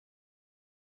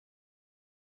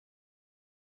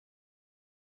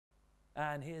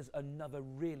And here's another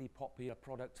really popular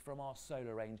product from our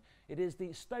solar range. It is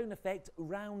the Stone Effect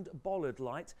round bollard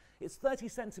light. It's 30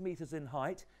 centimetres in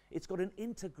height. It's got an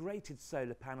integrated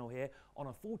solar panel here. On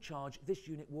a full charge, this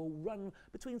unit will run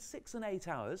between 6 and 8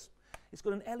 hours. It's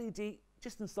got an LED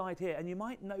just inside here, and you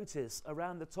might notice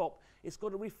around the top it's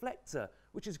got a reflector,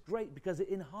 which is great because it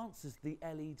enhances the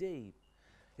LED.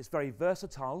 It's very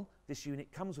versatile. This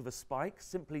unit comes with a spike,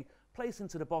 simply place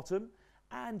into the bottom,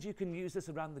 and you can use this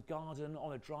around the garden,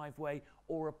 on a driveway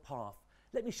or a path.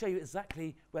 Let me show you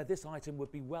exactly where this item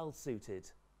would be well suited.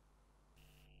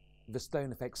 The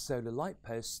Stone Effect solar light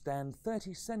posts stand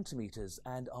 30 centimetres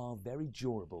and are very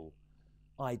durable.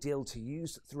 Ideal to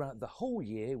use throughout the whole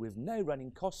year with no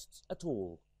running costs at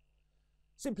all.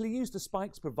 Simply use the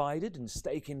spikes provided and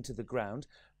stake into the ground,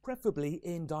 preferably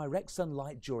in direct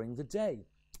sunlight during the day,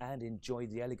 and enjoy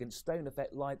the elegant Stone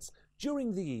Effect lights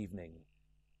during the evening.